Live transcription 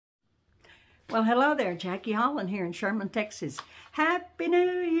Well, hello there, Jackie Holland here in Sherman, Texas. Happy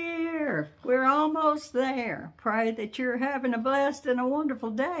New Year! We're almost there. Pray that you're having a blessed and a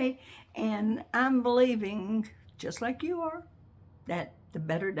wonderful day. And I'm believing, just like you are, that the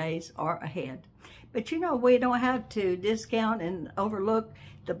better days are ahead. But you know, we don't have to discount and overlook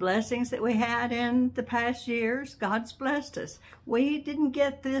the blessings that we had in the past years. God's blessed us. We didn't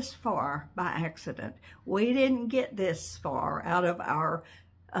get this far by accident. We didn't get this far out of our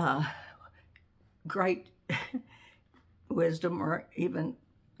great wisdom or even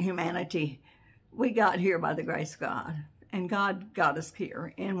humanity. We got here by the grace of God, and God got us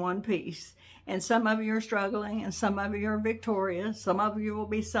here in one piece. And some of you are struggling, and some of you are victorious. Some of you will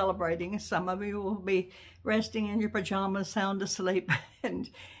be celebrating, and some of you will be resting in your pajamas, sound asleep. and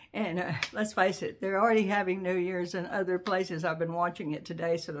let's face it, they're already having New Year's in other places. I've been watching it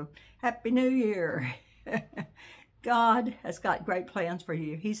today, so Happy New Year. God has got great plans for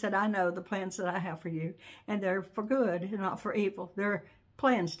you. He said, I know the plans that I have for you, and they're for good and not for evil. They're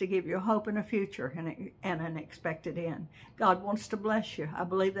plans to give you hope and a future and an expected end. God wants to bless you. I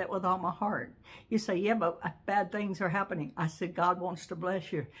believe that with all my heart. You say, yeah, but bad things are happening. I said, God wants to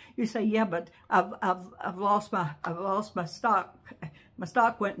bless you. You say, yeah, but I've lost my stock. My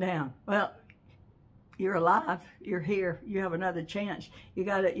stock went down. Well, you're alive, you're here, you have another chance. You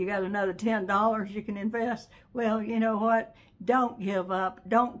got another $10 you can invest. Well, you know what? Don't give up.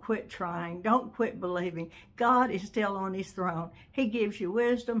 Don't quit trying. Don't quit believing. God is still on his throne. He gives you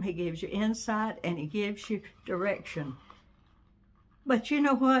wisdom, he gives you insight, and he gives you direction. But you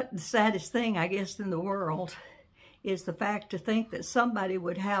know what? The saddest thing, I guess, in the world is the fact to think that somebody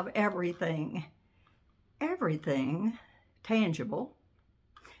would have everything tangible,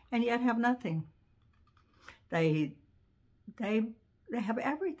 and yet have nothing. They have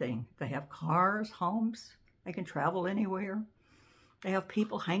everything. They have cars, homes. They can travel anywhere. They have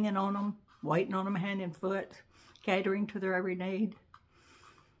people hanging on them, waiting on them hand and foot, catering to their every need.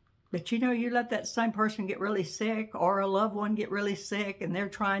 But you know, you let that same person get really sick, or a loved one get really sick, and they're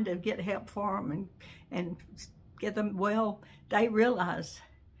trying to get help for them and get them well. They realize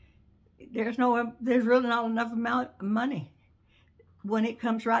there's really not enough amount of money. When it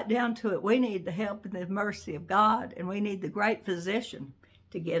comes right down to it, we need the help and the mercy of God, and we need the great physician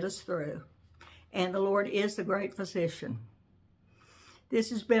to get us through. And the Lord is the great physician. This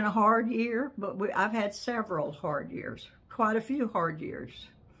has been a hard year, but I've had several hard years, quite a few hard years.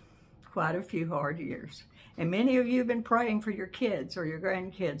 And many of you have been praying for your kids or your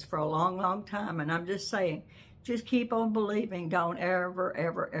grandkids for a long, long time, and I'm just saying, just keep on believing. Don't ever,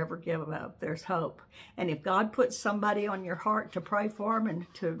 ever, ever give up. There's hope. And if God puts somebody on your heart to pray for them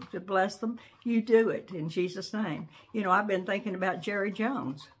and to bless them, you do it in Jesus' name. You know, I've been thinking about Jerry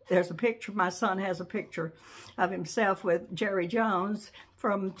Jones. There's a picture, my son has a picture of himself with Jerry Jones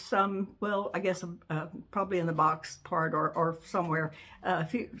from some, well, I guess probably in the box part or somewhere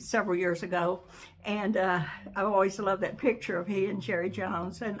several years ago. And I always loved that picture of he and Jerry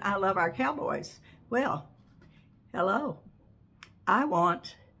Jones. And I love our Cowboys. Well, hello.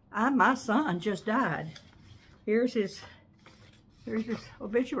 My son just died. Here's his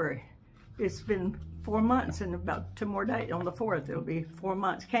obituary. It's been 4 months, and about 2 more days. On the 4th, it'll be 4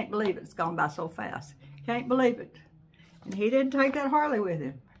 months. Can't believe it's gone by so fast. Can't believe it. And he didn't take that Harley with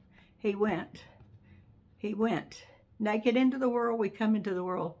him. He went. Naked into the world, we come into the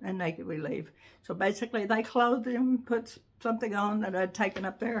world, and naked we leave. So basically, they clothed him, put something on that I'd taken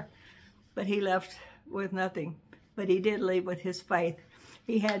up there, but he left with nothing. But he did leave with his faith.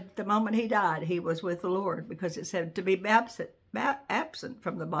 He had, the moment he died, he was with the Lord, because it said to be absent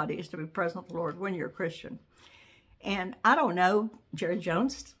from the body is to be present with the Lord when you're a Christian. And I don't know Jerry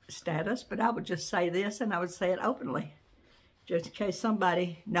Jones' status, but I would just say this, and I would say it openly, just in case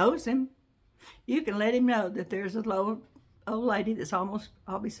somebody knows him. You can let him know that there's a old lady that's almost,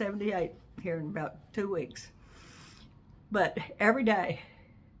 I'll be 78 here in about 2 weeks. But every day,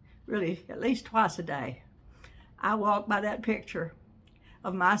 really at least twice a day, I walk by that picture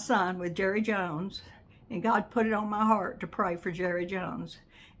of my son with Jerry Jones, and God put it on my heart to pray for Jerry Jones.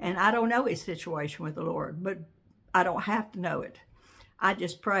 And I don't know his situation with the Lord, but I don't have to know it. I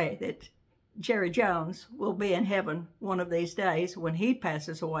just pray that Jerry Jones will be in heaven one of these days when he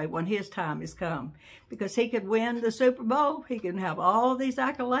passes away, when his time has come. Because he could win the Super Bowl, he can have all these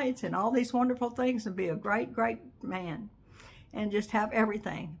accolades and all these wonderful things and be a great, great man. And just have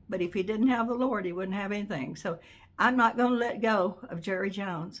everything. But if he didn't have the Lord, he wouldn't have anything. So I'm not going to let go of Jerry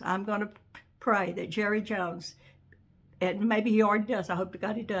Jones. I'm going to pray that Jerry Jones, and maybe he already does, I hope to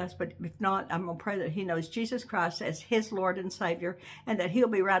God he does, but if not, I'm going to pray that he knows Jesus Christ as his Lord and Savior, and that he'll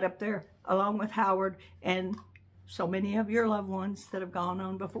be right up there along with Howard and so many of your loved ones that have gone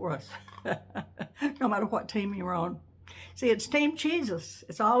on before us, no matter what team you're on. See, it's Team Jesus.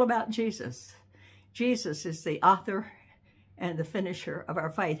 It's all about Jesus. Jesus is the author and the finisher of our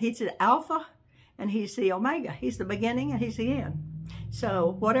faith. He's the Alpha and He's the Omega. He's the beginning and He's the end.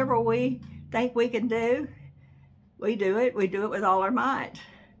 So whatever we think we can do, we do it. We do it with all our might.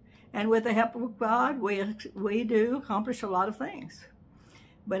 And with the help of God, we do accomplish a lot of things.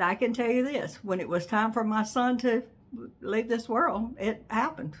 But I can tell you this, when it was time for my son to leave this world, it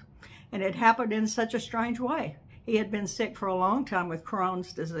happened. And it happened in such a strange way. He had been sick for a long time with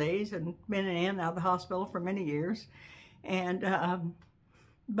Crohn's disease and been in and out of the hospital for many years. And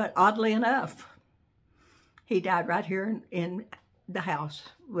but oddly enough, he died right here in the house,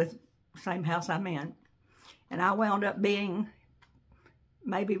 with the same house I'm in. And I wound up being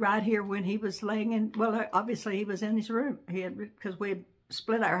maybe right here when he was laying in, well, obviously he was in his room. He had, because we had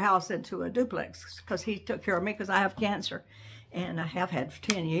split our house into a duplex because he took care of me because I have cancer. And I have had for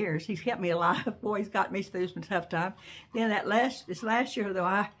 10 years. He's kept me alive. Boy, he's got me through some tough time. Then this last year, though,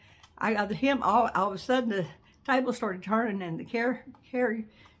 I got him, all of a sudden the table started turning and the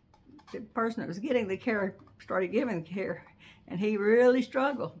person that was getting the care started giving the care. And he really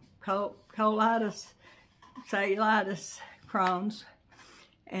struggled. Colitis, cellulitis, Crohn's.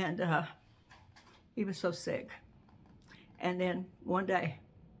 And he was so sick. And then one day,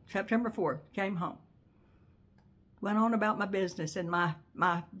 September 4th, came home. Went on about my business in my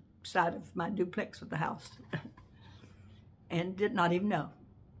side of my duplex of the house. And did not even know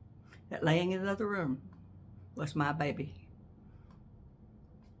that laying in the other room was my baby.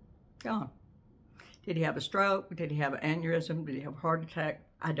 Gone. Did he have a stroke? Did he have an aneurysm? Did he have a heart attack?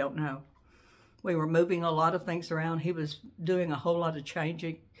 I don't know. We were moving a lot of things around. He was doing a whole lot of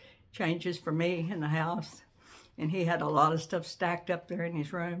changes for me in the house. And he had a lot of stuff stacked up there in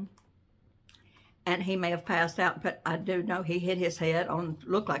his room. And he may have passed out, but I do know he hit his head on,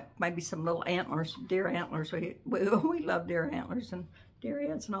 looked like maybe some little antlers, deer antlers. We love deer antlers and deer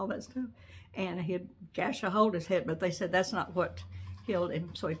heads and all that stuff. And he had gashed a hole in his head, but they said that's not what killed him.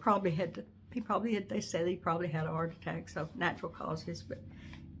 So they said he probably had a heart attack, so natural causes, but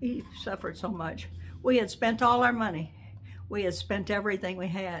he suffered so much. We had spent all our money. We had spent everything we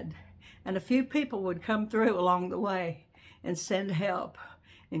had. And a few people would come through along the way and send help.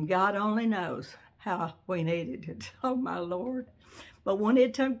 And God only knows how we needed it. Oh, my Lord. But when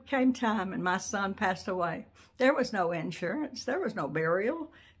it came time and my son passed away, there was no insurance. There was no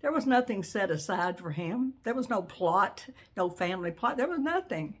burial. There was nothing set aside for him. There was no plot, no family plot. There was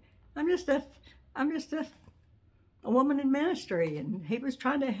nothing. I'm just a woman in ministry, and he was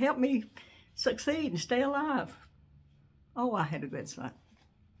trying to help me succeed and stay alive. Oh, I had a good son.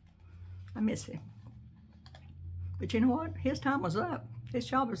 I miss him. But you know what? His time was up. His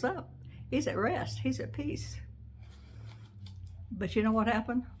job was up. He's at rest. He's at peace. But you know what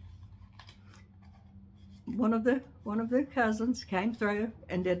happened? One of the cousins came through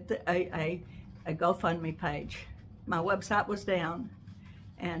and did a GoFundMe page. My website was down,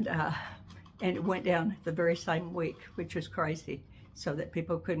 and it went down the very same week, which was crazy, so that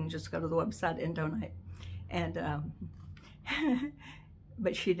people couldn't just go to the website and donate. And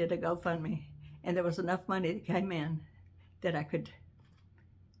but she did a GoFundMe, and there was enough money that came in that I could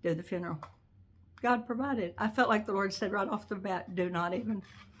do the funeral. God provided. I felt like the Lord said right off the bat, don't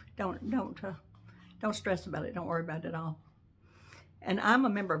stress about it. Don't worry about it at all. And I'm a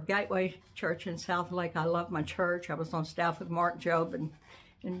member of Gateway Church in South Lake. I love my church. I was on staff with Mark Job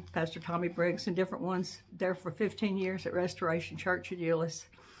and Pastor Tommy Briggs and different ones there for 15 years at Restoration Church in Euless.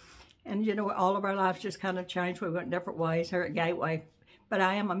 And you know, all of our lives just kind of changed. We went different ways here at Gateway. But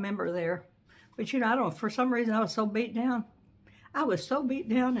I am a member there. But you know, I don't know, for some reason I was so beat down. I was so beat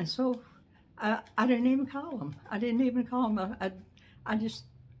down and so, I didn't even call them. I didn't even call them. I guess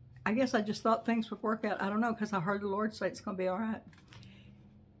I just thought things would work out. I don't know, because I heard the Lord say it's going to be all right.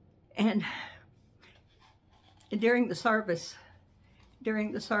 And during the service,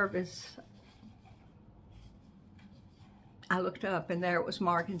 I looked up, and there it was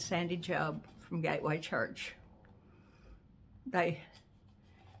Mark and Sandy Job from Gateway Church. They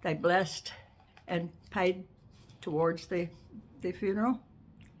blessed and paid towards the funeral,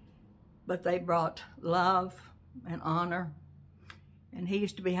 but they brought love and honor. And he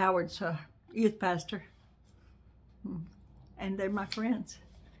used to be Howard's youth pastor. And they're my friends.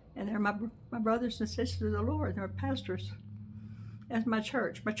 And they're my brothers and sisters of the Lord. They're pastors. That's my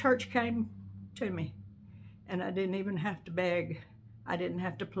church. My church came to me. And I didn't even have to beg. I didn't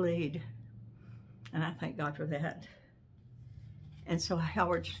have to plead. And I thank God for that. And so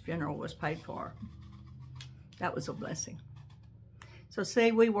Howard's funeral was paid for. That was a blessing. So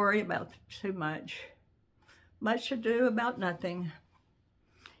see, we worry about too much. Much ado about nothing.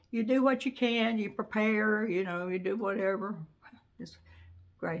 You do what you can, you prepare, you know, you do whatever. It's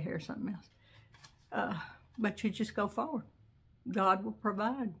gray hair, something else. But you just go forward. God will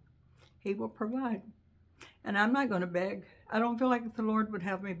provide. He will provide. And I'm not going to beg. I don't feel like the Lord would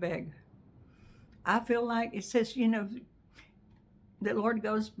have me beg. I feel like it says, you know, the Lord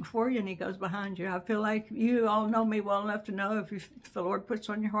goes before you and he goes behind you. I feel like you all know me well enough to know if the Lord puts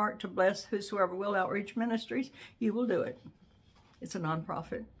on your heart to bless Whosoever Will Outreach Ministries, you will do it. It's a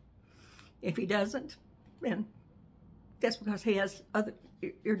nonprofit. If he doesn't, then that's because he has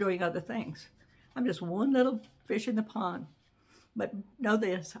you're doing other things. I'm just one little fish in the pond. But know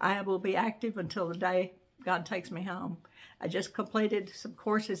this, I will be active until the day God takes me home. I just completed some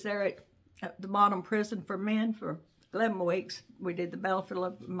courses there at the bottom prison for men for 11 weeks. We did the Battlefield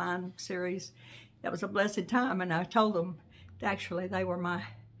of Mind series. That was a blessed time, and I told them, actually, they were my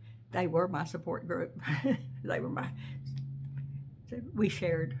support group. We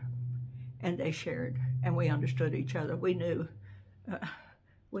shared, and they shared, and we understood each other. We knew,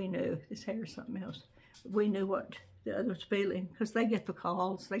 this hair's something else. We knew what the other's feeling, because they get the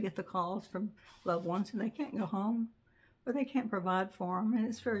calls from loved ones, and they can't go home, or they can't provide for them, and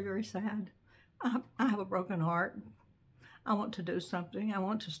it's very, very sad. I have a broken heart. I want to do something. I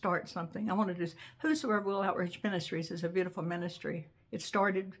want to start something. I want to do. Whosoever Will Outreach Ministries is a beautiful ministry. It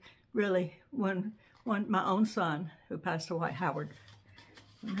started really when my own son, who passed away, Howard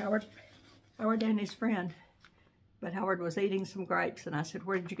and his friend, but Howard was eating some grapes, and I said,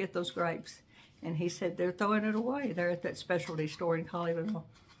 "Where did you get those grapes?" And he said, "They're throwing it away. They're at that specialty store in Colleyville."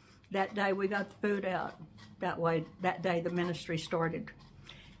 That day we got the food out. That day the ministry started.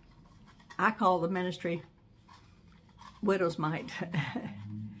 I call the ministry Widow's Mite,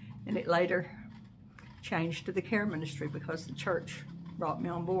 and it later changed to the care ministry because the church brought me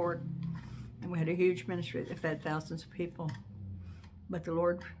on board, and we had a huge ministry that fed thousands of people. But the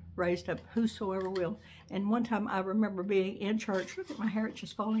Lord raised up Whosoever Will. And one time I remember being in church. Look at my hair, it's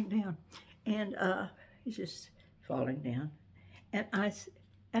just falling down, and it's just falling down. And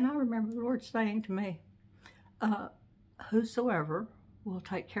I remember the Lord saying to me, "Whosoever will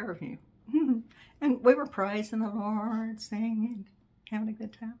take care of you." And we were praising the Lord, singing, having a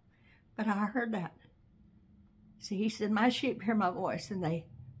good time. But I heard that. See, he said, "My sheep hear my voice, and they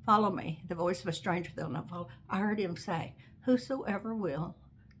follow me. The voice of a stranger they'll not follow." I heard him say, "Whosoever will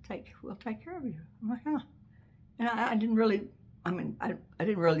take care of you." I'm like, huh. And I didn't really, I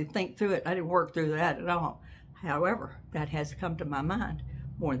didn't really think through it. I didn't work through that at all. However, that has come to my mind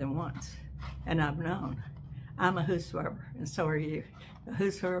more than once. And I've known I'm a whosoever, and so are you.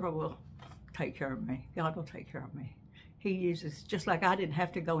 Whosoever will take care of me. God will take care of me. He uses, just like I didn't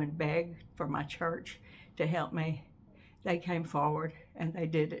have to go and beg for my church to help me. They came forward and they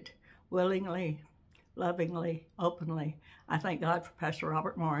did it willingly, lovingly, openly. I thank God for Pastor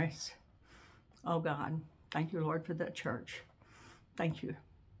Robert Morris. Oh God, thank you, Lord, for that church. Thank you.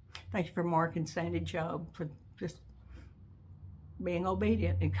 Thank you for Mark and Sandy Job for just being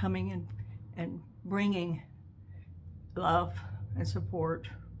obedient and coming in and bringing love and support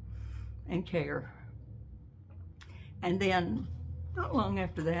and care. And then, not long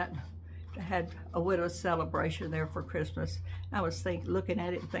after that, I had a widow's celebration there for Christmas. I was looking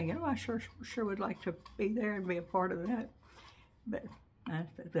at it and thinking, oh, I sure would like to be there and be a part of that. But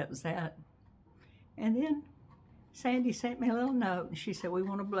that was that. And then Sandy sent me a little note, and she said, "We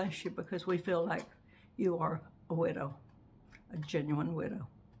want to bless you because we feel like you are a widow, a genuine widow."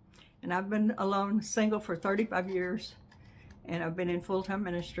 And I've been alone, single for 35 years. And I've been in full-time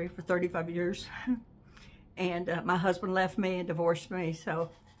ministry for 35 years. And my husband left me and divorced me, so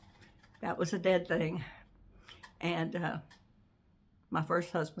that was a dead thing. And my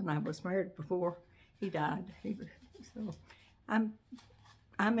first husband, I was married before he died. So I'm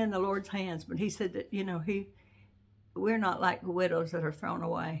in the Lord's hands, but he said that, you know, we're not like widows that are thrown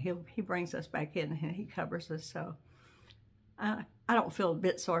away. He brings us back in and he covers us. So I don't feel a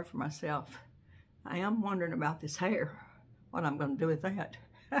bit sorry for myself. I am wondering about this hair. What I'm going to do with that.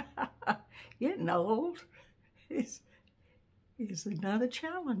 Getting old is another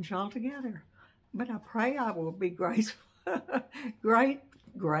challenge altogether. But I pray I will be grateful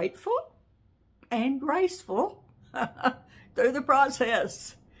and graceful through the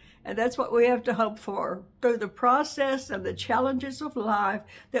process. And that's what we have to hope for. Through the process and the challenges of life,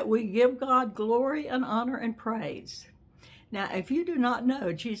 that we give God glory and honor and praise. Now, if you do not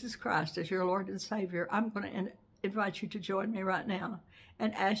know Jesus Christ as your Lord and Savior, I'm going to invite you to join me right now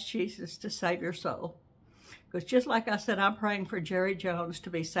and ask Jesus to save your soul. Because just like I said, I'm praying for Jerry Jones to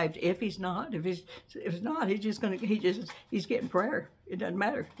be saved. If he's not, if he's not, he's getting prayer. It doesn't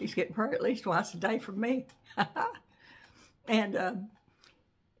matter. He's getting prayer at least twice a day from me. And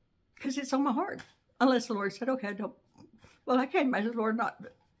because it's on my heart. Unless the Lord said, okay, don't. Well, I can't imagine the Lord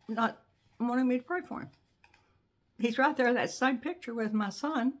not wanting me to pray for him. He's right there in that same picture with my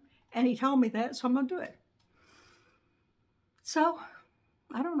son, and he told me that, so I'm going to do it. So,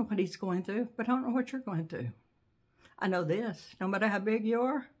 I don't know what he's going through, but I don't know what you're going through. I know this, no matter how big you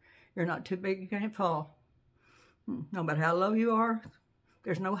are, you're not too big you can't fall. No matter how low you are,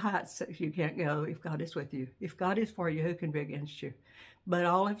 there's no heights that you can't go if God is with you. If God is for you, who can be against you? But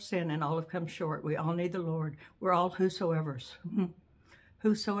all have sinned and all have come short. We all need the Lord. We're all whosoevers.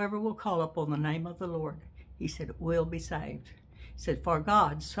 Whosoever will call upon the name of the Lord, he said, will be saved. He said, for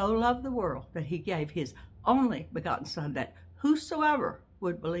God so loved the world that he gave his only begotten Son, that whosoever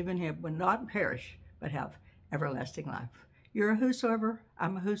would believe in him would not perish, but have everlasting life. You're a whosoever,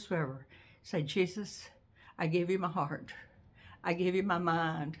 I'm a whosoever. Say, Jesus, I give you my heart. I give you my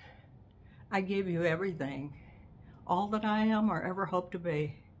mind. I give you everything. All that I am or ever hope to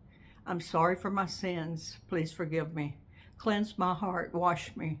be. I'm sorry for my sins. Please forgive me. Cleanse my heart.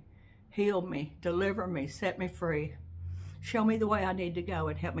 Wash me. Heal me. Deliver me. Set me free. Show me the way I need to go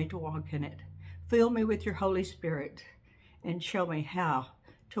and help me to walk in it. Fill me with your Holy Spirit and show me how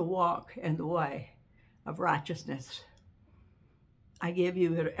to walk in the way of righteousness. I give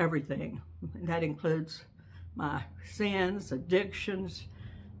you everything. That includes my sins, addictions,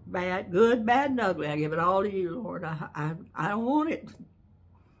 good, bad, and ugly. I give it all to you, Lord. I don't want it.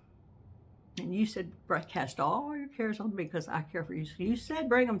 And you said, cast all your cares on me because I care for you. So you said,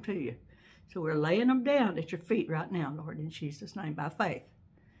 bring them to you. So we're laying them down at your feet right now, Lord, in Jesus' name, by faith.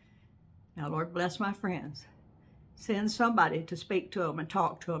 Now, Lord, bless my friends. Send somebody to speak to them and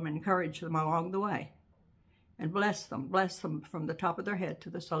talk to them and encourage them along the way. And bless them from the top of their head to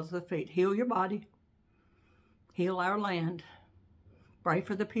the soles of their feet. Heal your body. Heal our land. Pray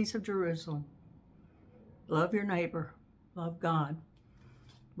for the peace of Jerusalem. Love your neighbor. Love God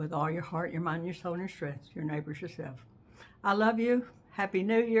with all your heart, your mind, your soul, and your strength. Your neighbor's yourself. I love you. Happy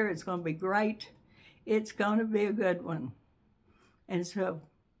New Year. It's going to be great. It's going to be a good one. And so,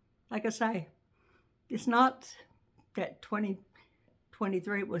 like I say, it's not that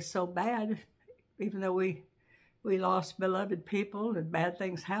 2023 was so bad, even though we lost beloved people and bad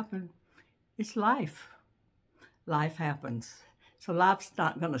things happened. It's life. Life happens. So life's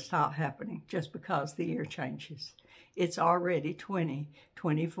not going to stop happening just because the year changes. It's already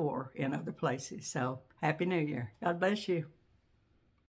 2024 in other places. So Happy New Year. God bless you.